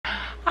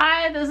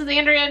Hi, this is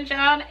Andrea and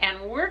John,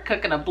 and we're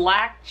cooking a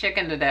black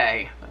chicken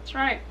today. That's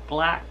right,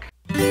 black.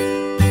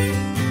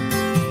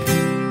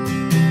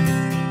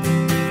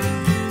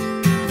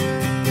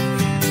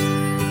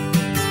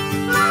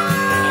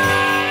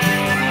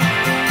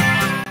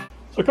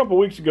 So a couple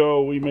weeks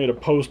ago we made a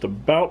post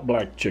about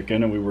black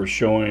chicken and we were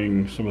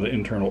showing some of the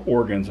internal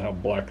organs, how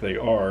black they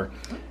are,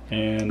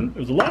 and there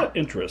was a lot of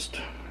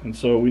interest. And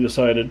so we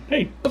decided,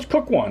 hey, let's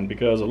cook one,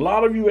 because a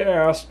lot of you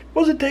asked,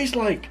 what does it taste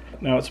like?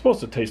 Now it's supposed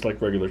to taste like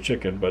regular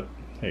chicken, but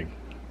hey,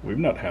 we've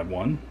not had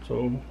one,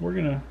 so we're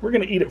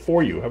gonna eat it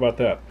for you. How about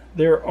that?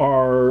 There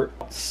are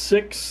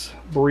 6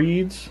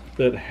 breeds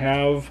that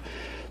have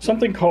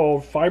something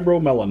called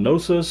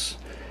fibromelanosis,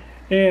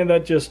 and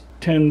that just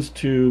tends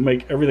to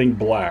make everything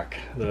black.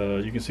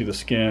 You can see the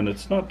skin,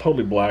 it's not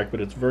totally black, but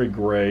it's very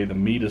gray. The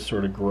meat is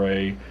sort of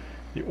gray.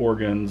 The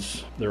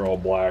organs, they're all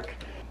black.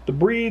 The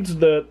breeds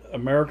that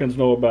Americans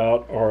know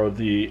about are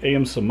the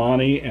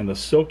Ayam and the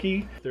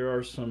Silky. There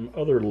are some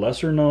other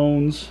lesser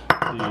knowns,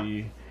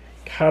 the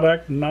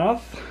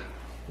Kadaknath,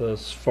 the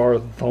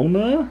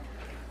Svarthona,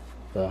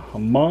 the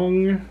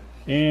Hamung,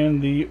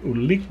 and the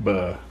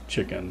Ulikba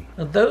chicken.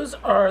 Those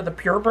are the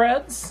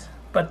purebreds,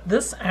 but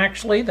this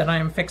actually that I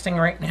am fixing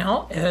right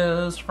now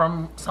is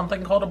from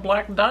something called a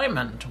Black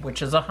Diamond,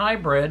 which is a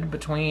hybrid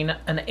between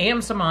an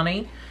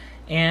Ayam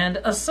and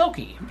a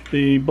Silky.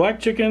 The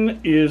black chicken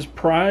is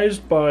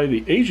prized by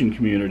the Asian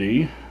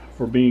community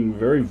for being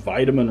very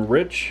vitamin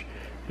rich.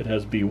 It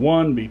has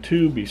B1,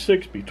 B2,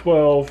 B6,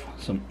 B12,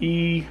 some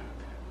E,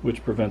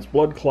 which prevents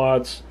blood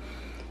clots.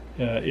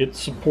 It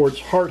supports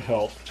heart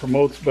health,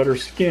 promotes better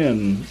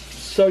skin,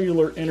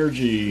 cellular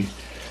energy.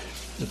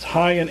 It's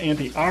high in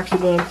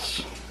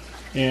antioxidants,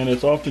 and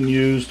it's often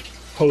used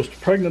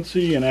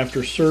post-pregnancy and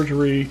after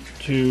surgery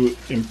to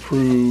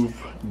improve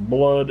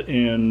blood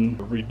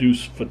and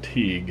reduce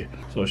fatigue.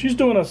 So she's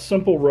doing a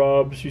simple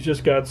rub. She's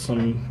just got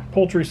some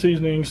poultry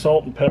seasoning,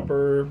 salt and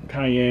pepper,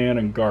 cayenne,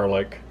 and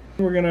garlic.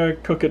 We're gonna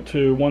cook it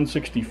to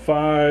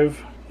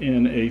 165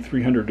 in a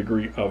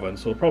 300-degree oven,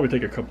 so it'll probably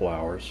take a couple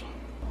hours.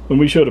 When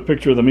we showed a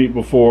picture of the meat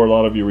before, a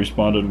lot of you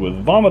responded with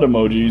vomit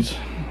emojis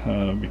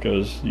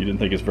because you didn't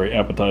think it's very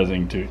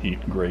appetizing to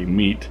eat gray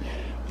meat.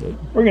 But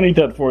we're gonna eat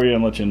that for you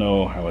and let you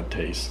know how it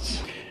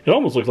tastes. It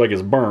almost looks like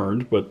it's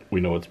burned, but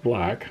we know it's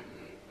black.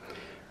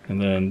 And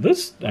then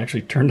this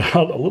actually turned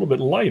out a little bit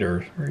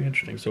lighter. Very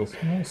interesting. So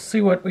we'll see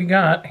what we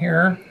got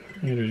here.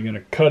 Andrew's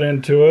gonna cut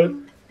into it.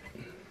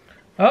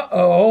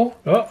 Uh-oh.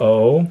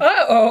 Uh-oh.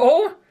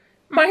 Uh-oh.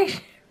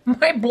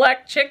 My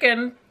black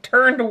chicken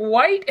turned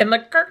white in the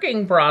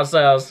cooking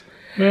process.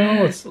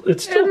 No,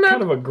 it's still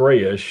kind of a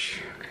grayish.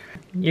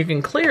 You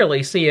can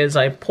clearly see as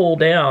I pull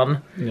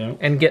down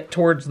and get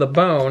towards the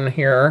bone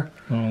here.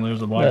 Oh,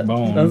 there's the black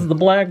bone. That's the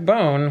black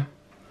bone.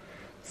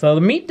 So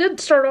the meat did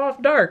start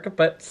off dark,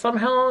 but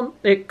somehow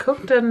it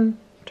cooked and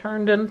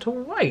turned into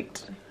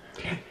white.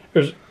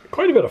 There's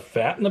quite a bit of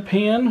fat in the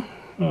pan,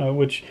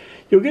 which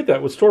you'll get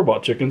that with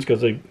store-bought chickens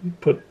because they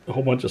put a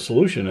whole bunch of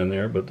solution in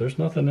there, but there's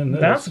nothing in this.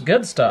 That's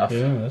good stuff.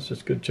 Yeah, that's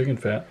just good chicken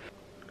fat.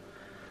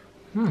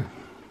 What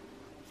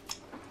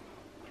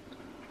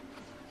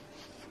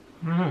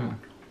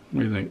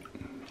do you think?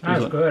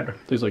 That's good.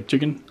 Tastes like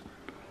chicken?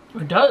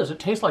 It does. It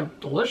tastes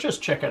like delicious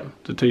chicken.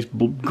 Does it taste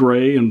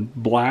gray and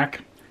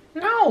black?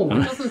 No, it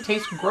doesn't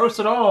taste gross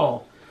at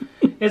all.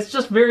 It's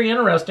just very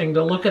interesting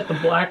to look at the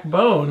black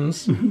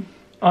bones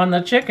on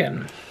the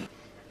chicken.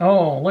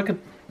 Oh, look at,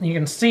 you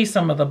can see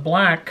some of the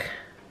black.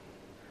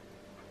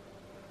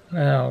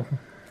 Oh,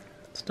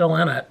 still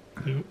in it.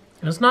 Yep.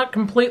 It's not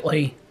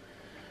completely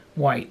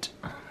white.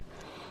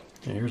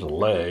 Okay, here's a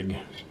leg.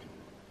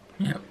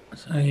 Yep.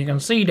 So you can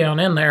see down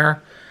in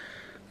there,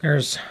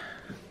 there's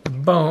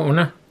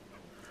bone.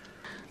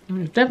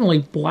 There's definitely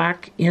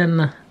black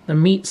in the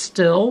meat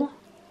still.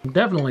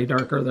 Definitely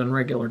darker than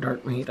regular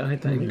dark meat, I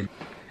think.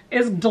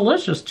 It's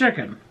delicious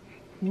chicken.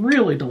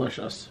 Really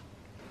delicious.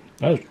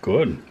 That's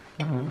good.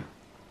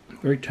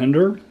 Very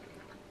tender.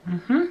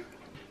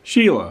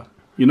 Sheila,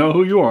 you know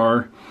who you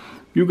are.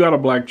 You got a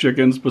black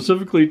chicken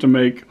specifically to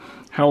make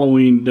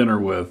Halloween dinner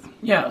with.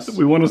 Yes.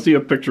 We want to see a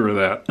picture of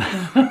that.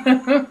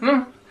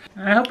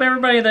 I hope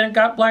everybody that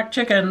got black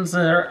chickens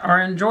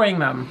are enjoying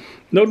them.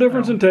 No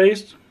difference in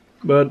taste,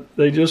 but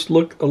they just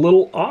look a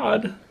little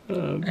odd.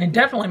 They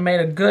definitely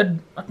made a good,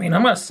 I mean,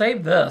 I'm going to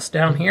save this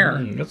down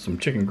here. Got some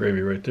chicken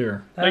gravy right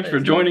there. That Thanks for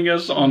joining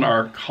us on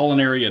our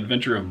culinary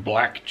adventure of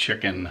black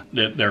chicken.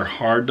 They're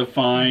hard to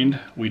find.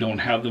 We don't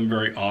have them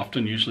very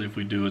often. Usually if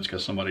we do, it's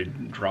because somebody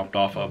dropped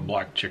off a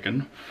black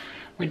chicken.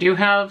 We do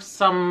have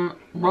some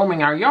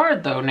roaming our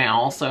yard though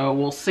now, so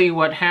we'll see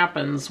what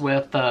happens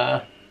with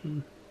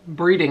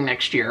breeding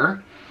next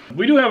year.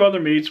 We do have other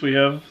meats. We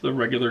have the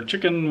regular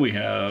chicken. We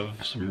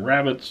have some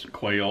rabbits,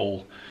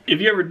 quail.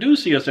 If you ever do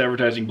see us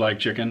advertising black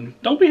chicken,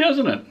 don't be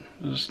hesitant.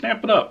 Just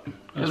snap it up.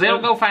 Because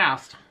it'll go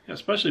fast.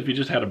 Especially if you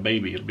just had a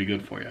baby, it'll be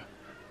good for you.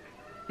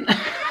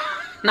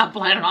 Not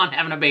planning on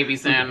having a baby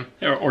soon.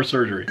 Or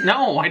surgery.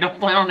 No, I don't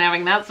plan on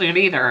having that soon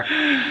either.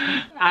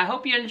 I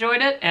hope you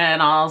enjoyed it,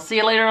 and I'll see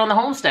you later on the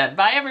homestead.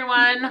 Bye,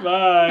 everyone.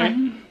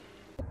 Bye.